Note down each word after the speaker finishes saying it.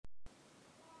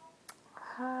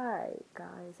Hi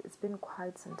guys, it's been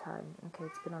quite some time. Okay,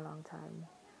 it's been a long time,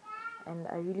 and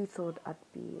I really thought I'd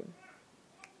be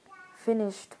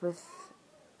finished with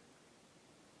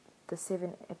the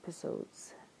 7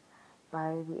 episodes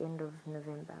by the end of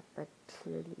November, but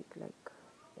clearly,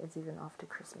 it's even after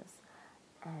Christmas,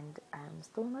 and I'm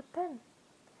still not done.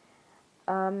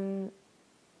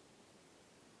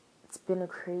 It's been a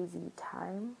crazy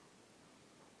time,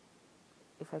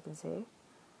 if I can say.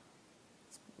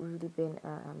 It's really been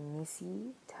a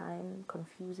messy time,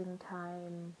 confusing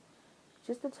time,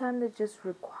 just a time that just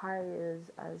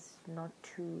requires us not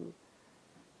to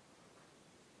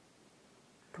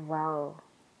dwell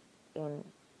in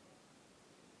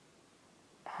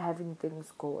having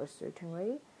things go a certain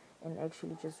way and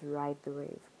actually just ride the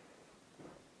wave.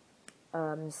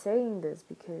 Saying this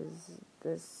because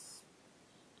this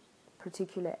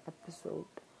particular episode,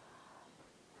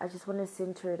 I just want to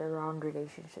center it around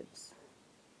relationships.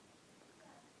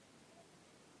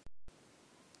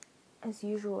 As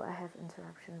usual, I have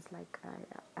interruptions.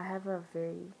 I have a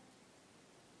very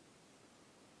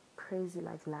crazy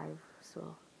life,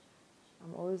 so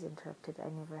I'm always interrupted. I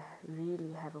never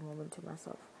really have a moment to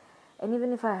myself. And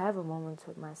even if I have a moment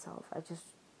with myself, I just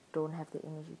don't have the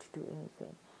energy to do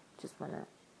anything. Just want to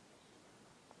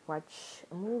watch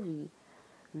a movie,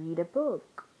 read a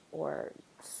book, or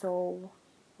sew,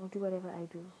 or do whatever I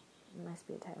do in my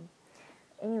spare time.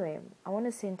 Anyway, I want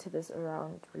to center this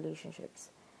around relationships.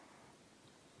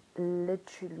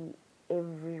 Literally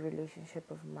every relationship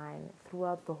of mine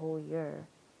throughout the whole year.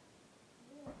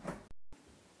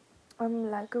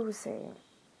 Like I was saying,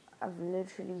 I've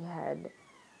literally had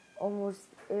almost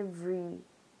every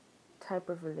type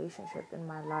of relationship in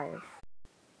my life.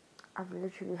 I've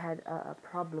literally had a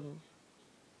problem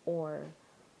or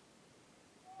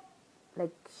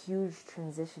like huge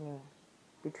transitioning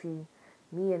between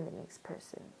me and the next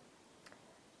person.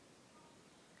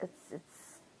 It's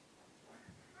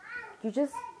you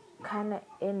just kind of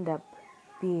end up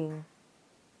being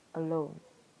alone.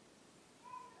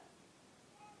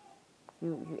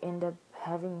 You end up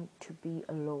having to be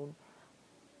alone.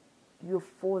 You're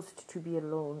forced to be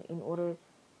alone in order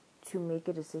to make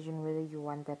a decision whether you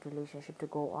want that relationship to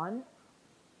go on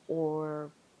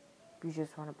or you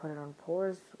just want to put it on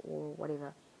pause or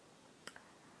whatever.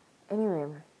 Anyway,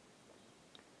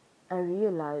 I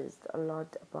realized a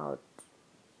lot about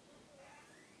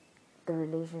the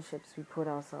relationships we put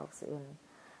ourselves in,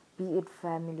 be it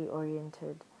family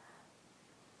oriented,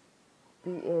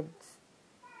 be it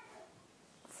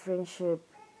friendship,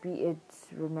 be it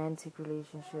romantic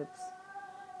relationships.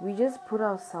 We just put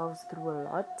ourselves through a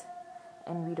lot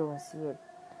and we don't see it.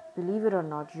 Believe it or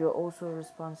not, you're also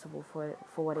responsible for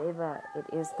whatever it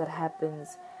is that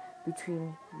happens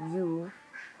between you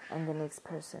and the next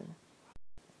person.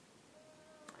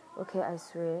 Okay, I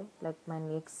swear, like my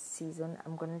next season,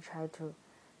 I'm gonna try to,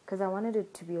 because I wanted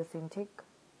it to be authentic,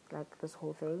 like this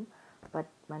whole thing, but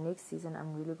my next season,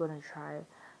 I'm really gonna try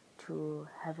to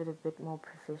have it a bit more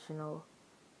professional,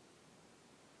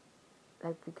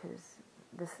 like because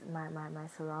my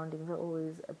surroundings are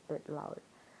always a bit loud.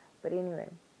 But anyway,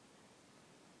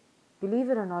 believe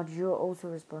it or not, you're also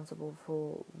responsible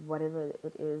for whatever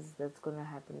it is that's gonna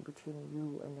happen between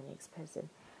you and the next person,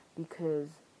 because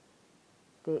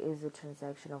there is a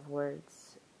transaction of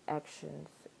words, actions,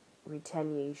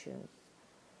 retaliations.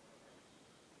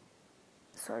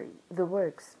 Sorry, the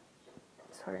works.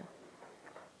 Sorry.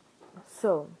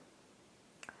 So,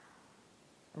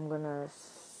 I'm gonna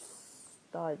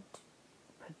start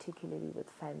particularly with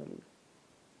family.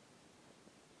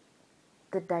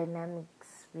 The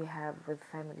dynamics we have with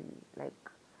family, like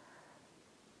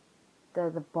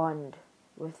the bond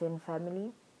within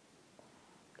family,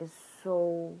 is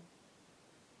so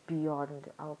beyond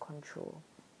our control.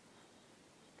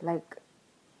 Like,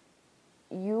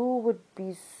 you would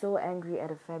be so angry at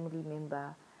a family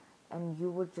member and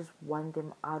you would just want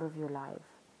them out of your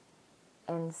life.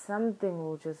 And something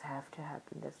will just have to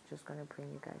happen that's just going to bring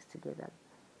you guys together.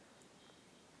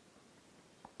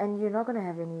 And you're not going to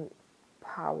have any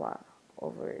power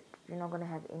over it. You're not going to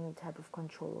have any type of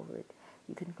control over it.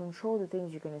 You can control the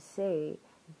things you're going to say,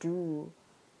 do,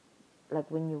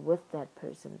 like when you're with that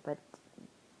person. But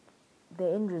the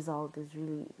end result is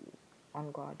really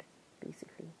on God,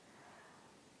 basically.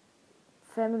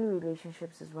 Family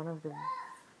relationships is one of the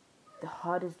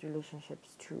hardest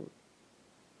relationships to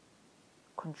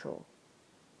control.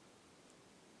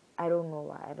 I don't know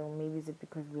why. I don't. Maybe it's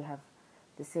because we have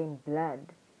the same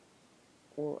blood,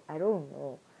 or I don't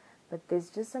know. But there's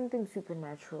just something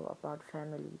supernatural about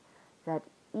family that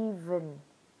even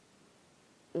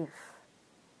if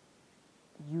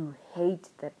you hate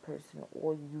that person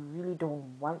or you really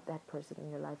don't want that person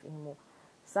in your life anymore,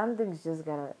 something's just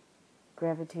gotta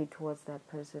gravitate towards that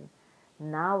person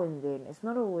now and then. It's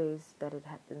not always that it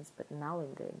happens, but now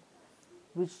and then,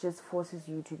 which just forces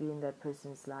you to be in that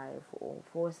person's life or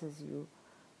forces you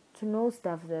to know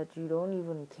stuff that you don't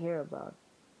even care about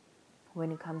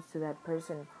when it comes to that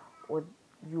person or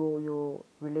your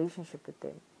relationship with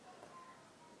them.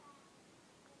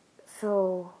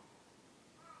 So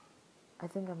I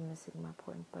think I'm missing my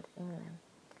point, but anyway,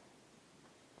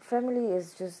 family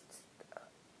is just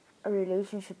a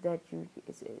relationship that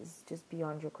is just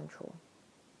beyond your control.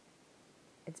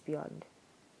 It's beyond.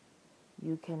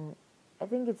 You can, I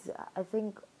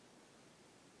think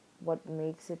what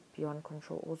makes it beyond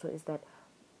control also is that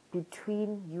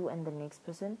between you and the next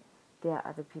person, there are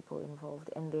other people involved,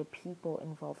 and there are people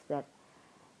involved that,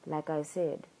 like I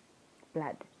said,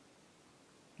 blood.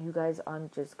 You guys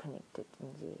aren't just connected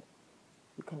in the,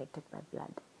 you connected by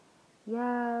blood.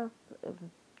 Yeah,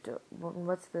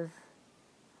 what's this?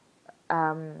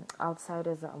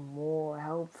 Outsiders are more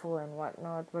helpful and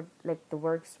whatnot, but like the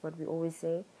works, what we always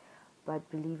say. But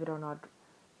believe it or not,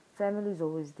 family is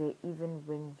always there, even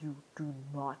when you do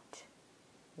not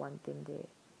want them there.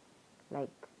 Like,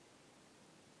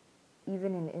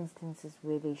 even in instances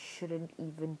where they shouldn't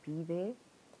even be there,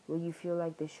 where you feel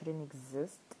like they shouldn't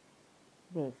exist,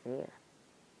 they're there.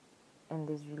 And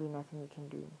there's really nothing you can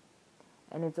do.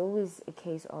 And it's always a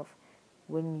case of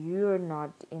when you're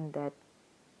not in that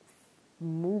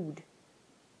mood,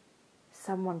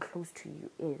 someone close to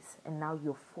you is, and now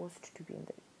you're forced to be in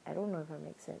that. I don't know if that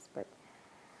makes sense, but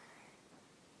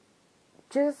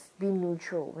just be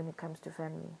neutral when it comes to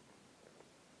family.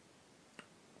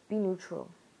 Be neutral.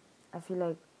 I feel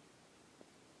like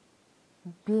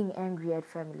being angry at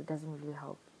family doesn't really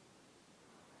help.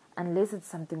 Unless it's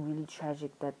something really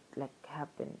tragic that like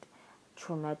happened,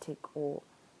 traumatic, or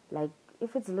like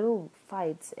if it's little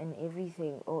fights and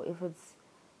everything, or if it's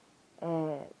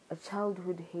a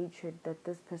childhood hatred that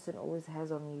this person always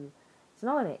has on you, it's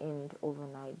not going to end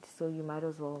overnight, so you might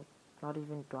as well not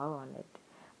even dwell on it.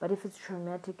 But if it's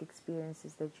traumatic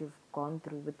experiences that you've gone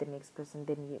through with the next person,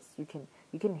 then yes, you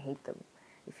can hate them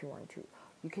if you want to.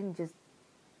 You can just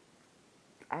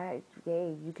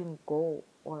you can go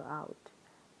all out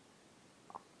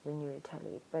when you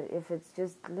retaliate. But if it's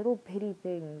just little petty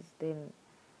things, then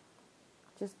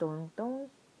just don't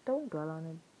dwell on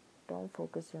it. Don't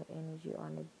focus your energy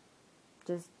on it.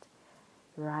 Just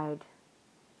ride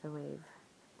the wave.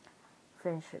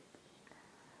 Friendship.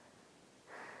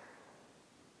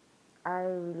 I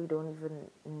really don't even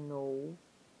know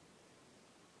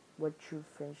what true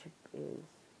friendship is.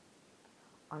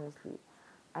 Honestly,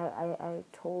 I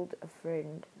told a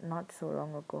friend not so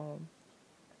long ago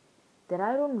that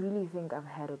I don't really think I've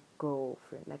had a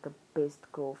girlfriend, like a best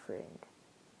girlfriend.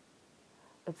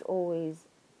 It's always,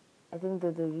 I think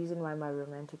that the reason why my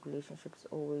romantic relationships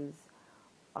always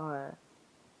are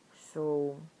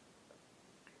so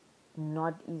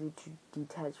not easy to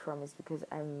detach from is because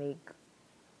I make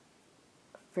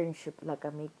friendship, like I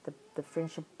make the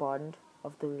friendship bond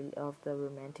of the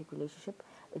romantic relationship,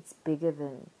 it's bigger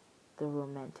than the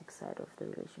romantic side of the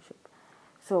relationship.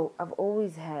 So I've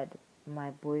always had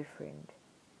my boyfriend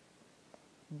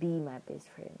be my best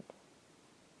friend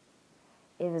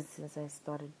ever since I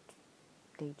started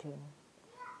dating.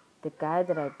 The guy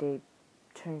that I date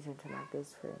turns into my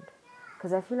best friend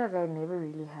because I feel like I never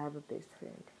really have a best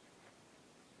friend.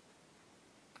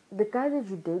 The guy that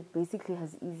you date basically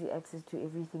has easy access to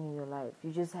everything in your life.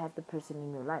 You just have the person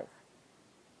in your life,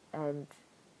 and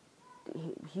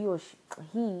he or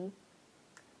he,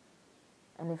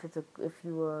 and if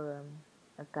you are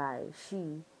a guy,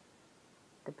 she,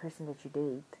 the person that you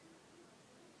date,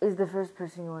 is the first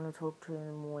person you want to talk to in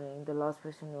the morning, the last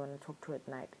person you want to talk to at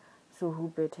night. So who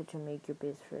better to make your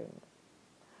best friend?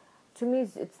 To me,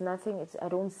 it's nothing. I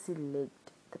don't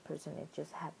select the person. It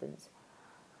just happens.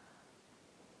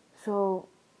 So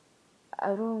I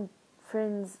don't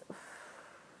friends.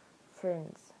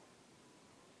 Friends.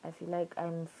 I feel like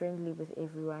I'm friendly with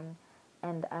everyone,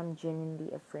 and I'm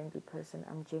genuinely a friendly person.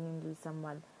 I'm genuinely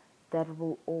someone that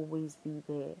will always be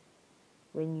there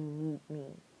when you need me,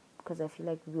 because I feel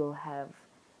like we'll have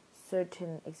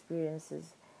certain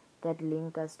experiences that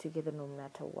link us together no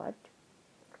matter what,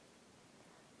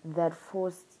 that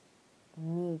forced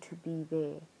me to be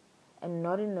there, and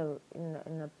not in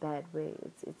a bad way.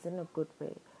 It's in a good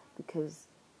way, because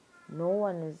no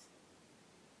one is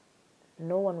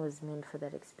no one was meant for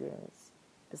that experience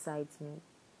besides me.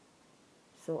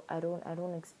 So I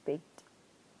don't expect,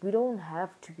 we don't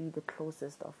have to be the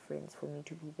closest of friends for me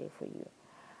to be there for you.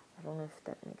 I don't know if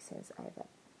that makes sense either.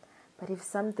 But if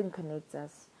something connects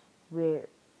us where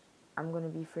I'm going to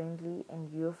be friendly and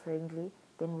you're friendly,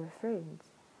 then we're friends.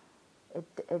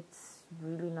 It's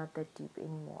really not that deep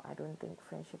anymore. I don't think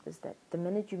friendship is that. The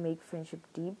minute you make friendship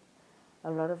deep, a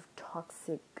lot of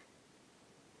toxic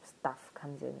stuff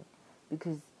comes in,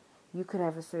 because you could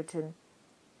have a certain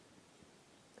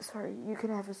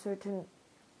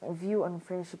view on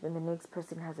friendship, and the next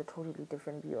person has a totally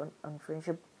different view on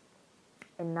friendship,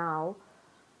 and now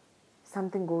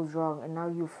something goes wrong, and now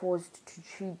you're forced to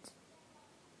treat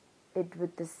it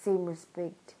with the same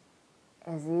respect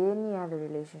as any other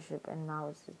relationship, and now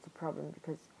it's a problem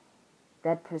because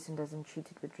that person doesn't treat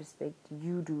it with respect,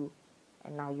 you do,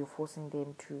 and now you're forcing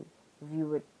them to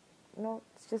view it.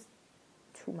 It's just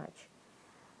too much.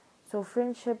 So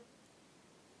friendship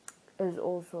is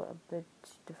also a bit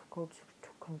difficult to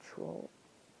control,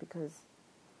 because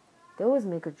they always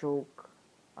make a joke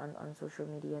on social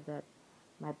media that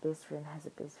my best friend has a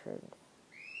best friend.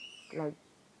 Like,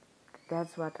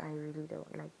 that's what I really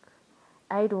don't like.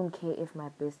 I don't care if my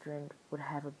best friend would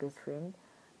have a best friend.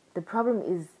 The problem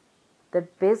is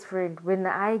that best friend, when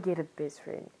I get a best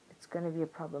friend, it's going to be a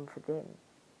problem for them,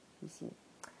 you see.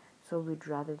 So we'd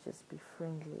rather just be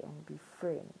friendly and be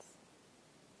friends.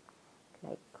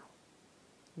 Like,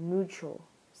 neutral.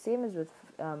 Same as with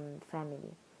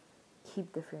family.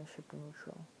 Keep the friendship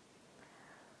neutral.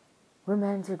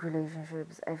 Romantic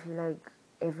relationships, I feel like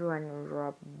everyone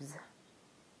robs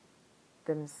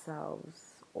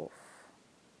themselves of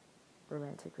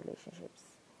romantic relationships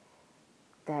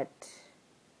that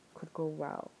could go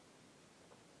well,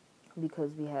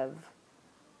 because we have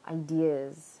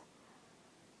ideas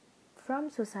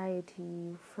from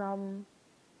society, from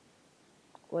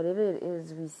whatever it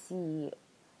is we see,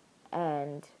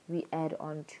 and we add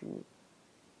on to,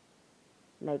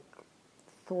 like,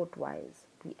 thought wise,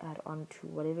 we add on to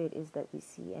whatever it is that we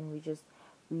see, and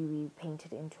we paint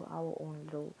it into our own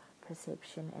little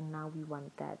perception, and now we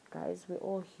want that. Guys, we're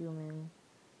all human.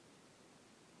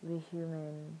 We're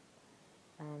human,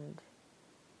 and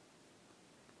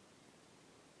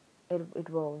it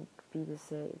won't be the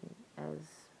same as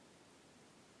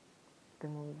the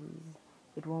movies.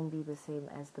 It won't be the same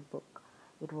as the book.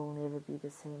 It will never be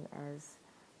the same as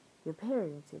your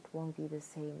parents. It won't be the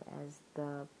same as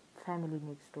the family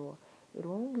next door. It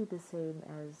won't be the same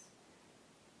as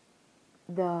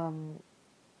the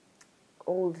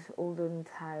olden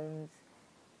times,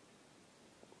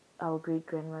 our great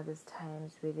grandmother's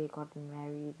times, where they got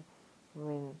married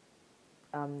when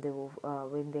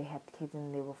when they had kids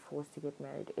and they were forced to get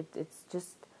married. It's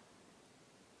just,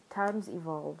 times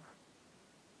evolve,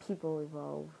 people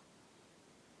evolve,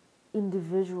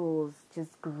 individuals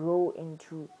just grow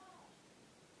into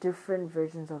different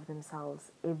versions of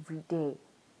themselves every day.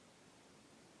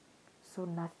 So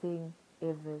nothing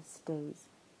ever stays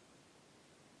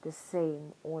the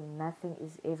same, or nothing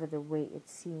is ever the way it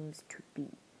seems to be.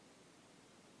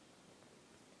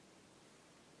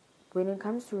 When it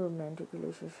comes to romantic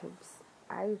relationships,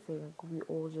 I think we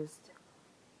all just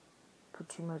put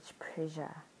too much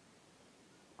pressure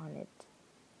on it.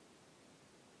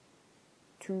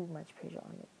 Too much pressure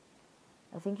on it.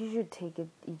 I think you should take it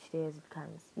each day as it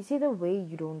comes. You see, the way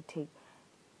you don't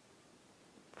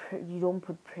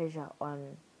put pressure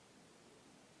on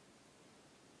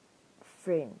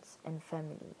friends and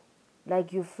family.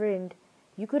 Like, your friend,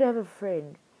 you could have a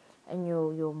friend, and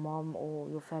your mom or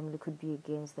your family could be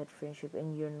against that friendship,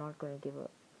 and you're not gonna give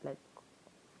up. Like,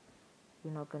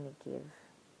 you're not gonna give.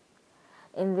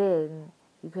 And then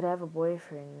you could have a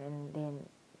boyfriend, and then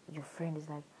your friend is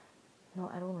like, no,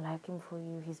 I don't like him for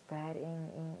you, he's bad,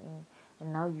 and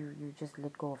now you just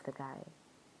let go of the guy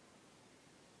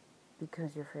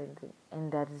because you're friendly,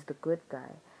 and that is the good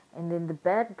guy. And then the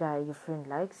bad guy, your friend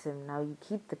likes him, now you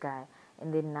keep the guy,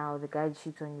 and then now the guy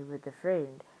cheats on you with the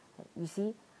friend. You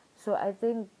see? So I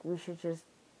think we should just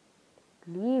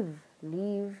leave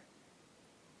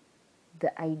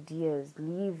the ideas,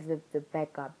 leave the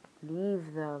backup,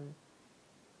 leave the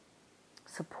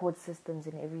support systems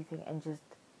and everything, and just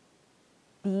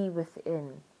be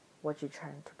within what you're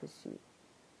trying to pursue.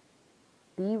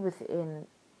 Be within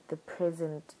the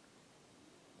present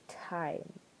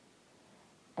time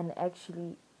and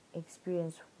actually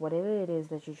experience whatever it is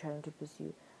that you're trying to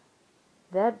pursue.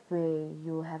 That way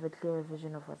you'll have a clearer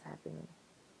vision of what's happening,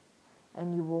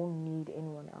 and you won't need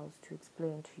anyone else to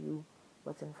explain to you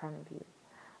what's in front of you.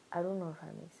 I don't know if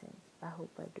that makes sense. I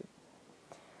hope I do.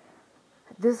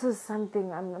 This is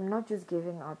something, I'm not just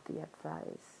giving out the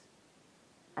advice,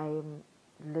 I am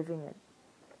living it.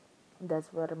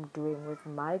 That's what I'm doing with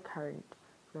my current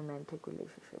romantic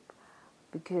relationship.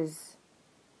 Because,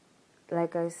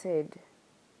 like I said,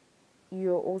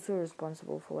 you're also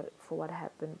responsible for what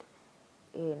happens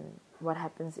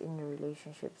in your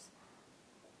relationships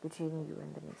between you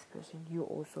and the next person. You're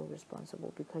also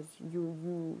responsible because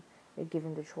you are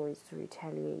given the choice to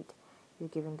retaliate. You're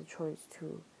given the choice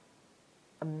to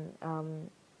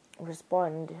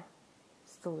respond.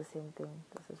 Still the same thing.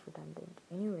 This is redundant.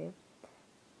 Anyway,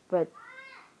 but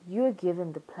you're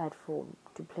given the platform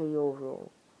to play your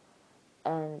role,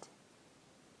 and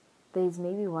there's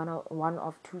maybe one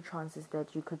of two chances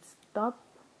that you could stop,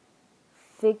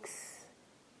 fix,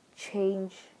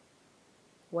 change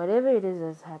whatever it is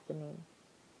that's happening.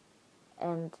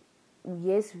 And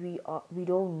yes, we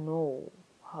don't know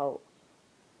how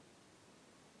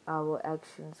our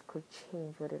actions could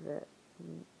change whatever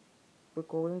we're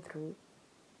going through,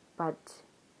 but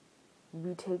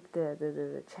we take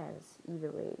the chance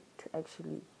either way to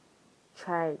actually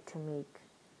try to make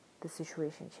the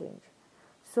situation change.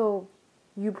 So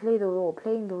you play the role.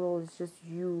 Playing the role is just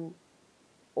you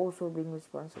also being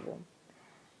responsible,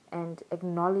 and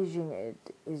acknowledging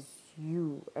it is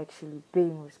you actually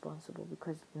being responsible,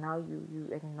 because now you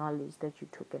acknowledge that you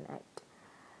took an act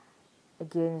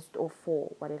against or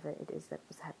for whatever it is that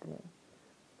was happening.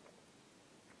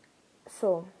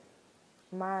 So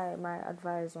my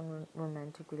advice on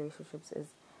romantic relationships is,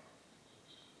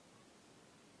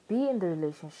 be in the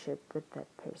relationship with that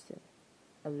person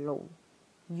alone.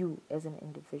 You as an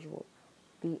individual,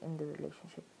 be in the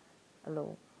relationship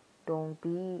alone. Don't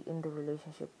be in the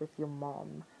relationship with your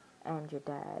mom and your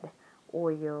dad,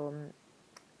 or your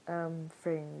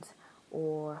friends,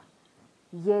 or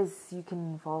yes, you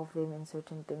can involve them in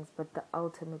certain things, but the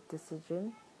ultimate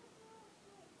decision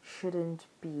shouldn't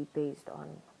be based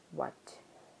on what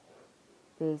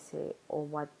they say or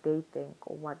what they think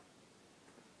or what.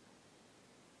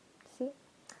 See,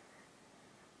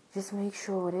 just make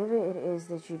sure whatever it is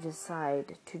that you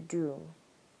decide to do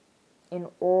in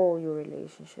all your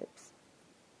relationships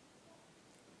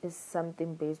is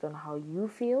something based on how you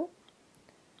feel,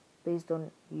 based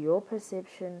on your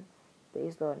perception,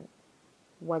 based on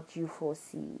what you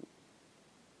foresee,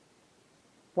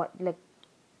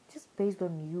 just based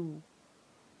on you.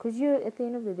 Because you're, at the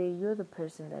end of the day, you're the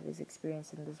person that is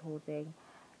experiencing this whole thing,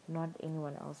 not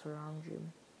anyone else around you.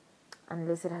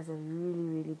 Unless it has a really,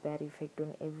 really bad effect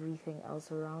on everything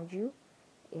else around you,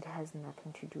 it has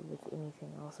nothing to do with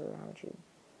anything else around you.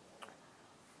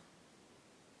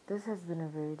 This has been a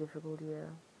very difficult year,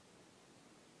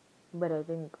 but I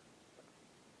think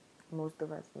most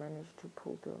of us managed to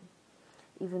pull through.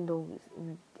 Even though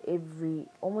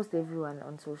almost everyone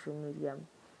on social media,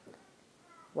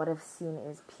 what I've seen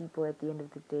is people at the end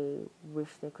of the day wish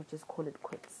they could just call it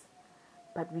quits.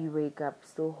 But we wake up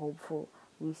still hopeful.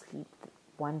 We sleep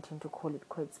wanting to call it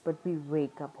quits, but we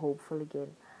wake up hopeful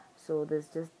again. So there's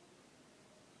just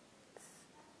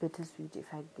bittersweet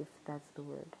effect, if that's the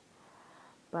word.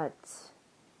 But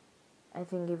I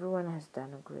think everyone has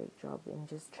done a great job in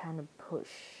just trying to push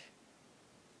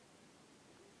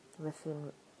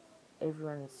within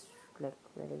everyone's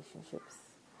relationships,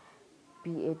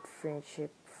 be it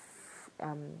friendship,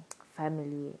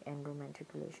 family, and romantic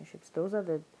relationships. Those are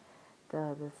the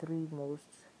three most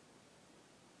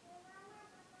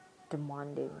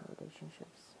demanding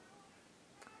relationships.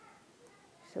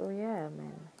 So yeah,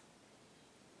 man,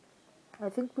 I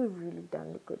think we've really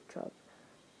done a good job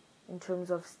in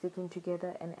terms of sticking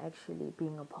together and actually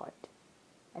being apart.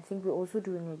 I think we're also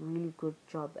doing a really good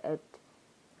job at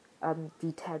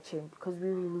detaching, because we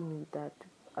really need that.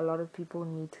 A lot of people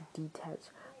need to detach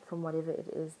from whatever it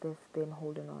is they've been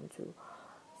holding on to.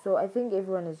 So I think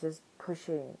everyone is just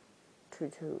pushing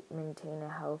to maintain a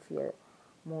healthier,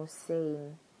 more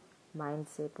sane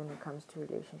mindset when it comes to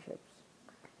relationships.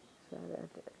 So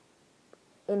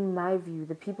in my view,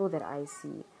 the people that I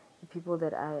see, the people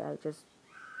that I just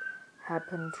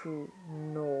happen to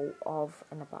know of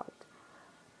and about,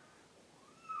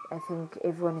 I think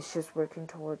everyone is just working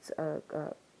towards a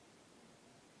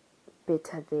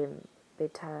better them,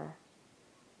 better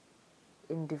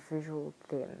individual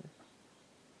them,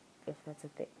 if that's a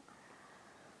thing.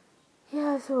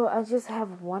 Yeah, so I just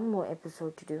have one more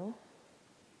episode to do,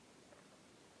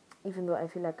 even though I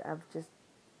feel like I've just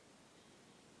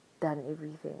done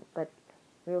everything, but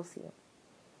we'll see.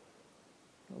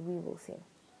 We will see.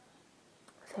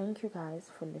 Thank you guys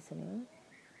for listening,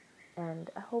 and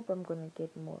I hope I'm gonna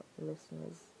get more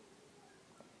listeners.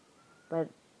 But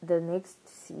the next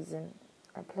season,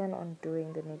 I plan on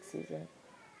doing the next season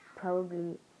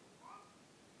probably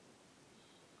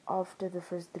after the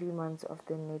first 3 months of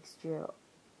the next year,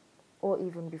 or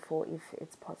even before if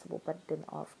it's possible, but then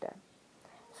after.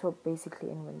 So basically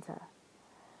in winter.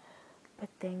 But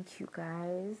thank you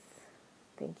guys.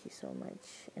 Thank you so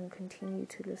much, and continue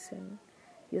to listen.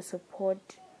 Your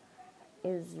support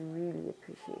is really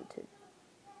appreciated.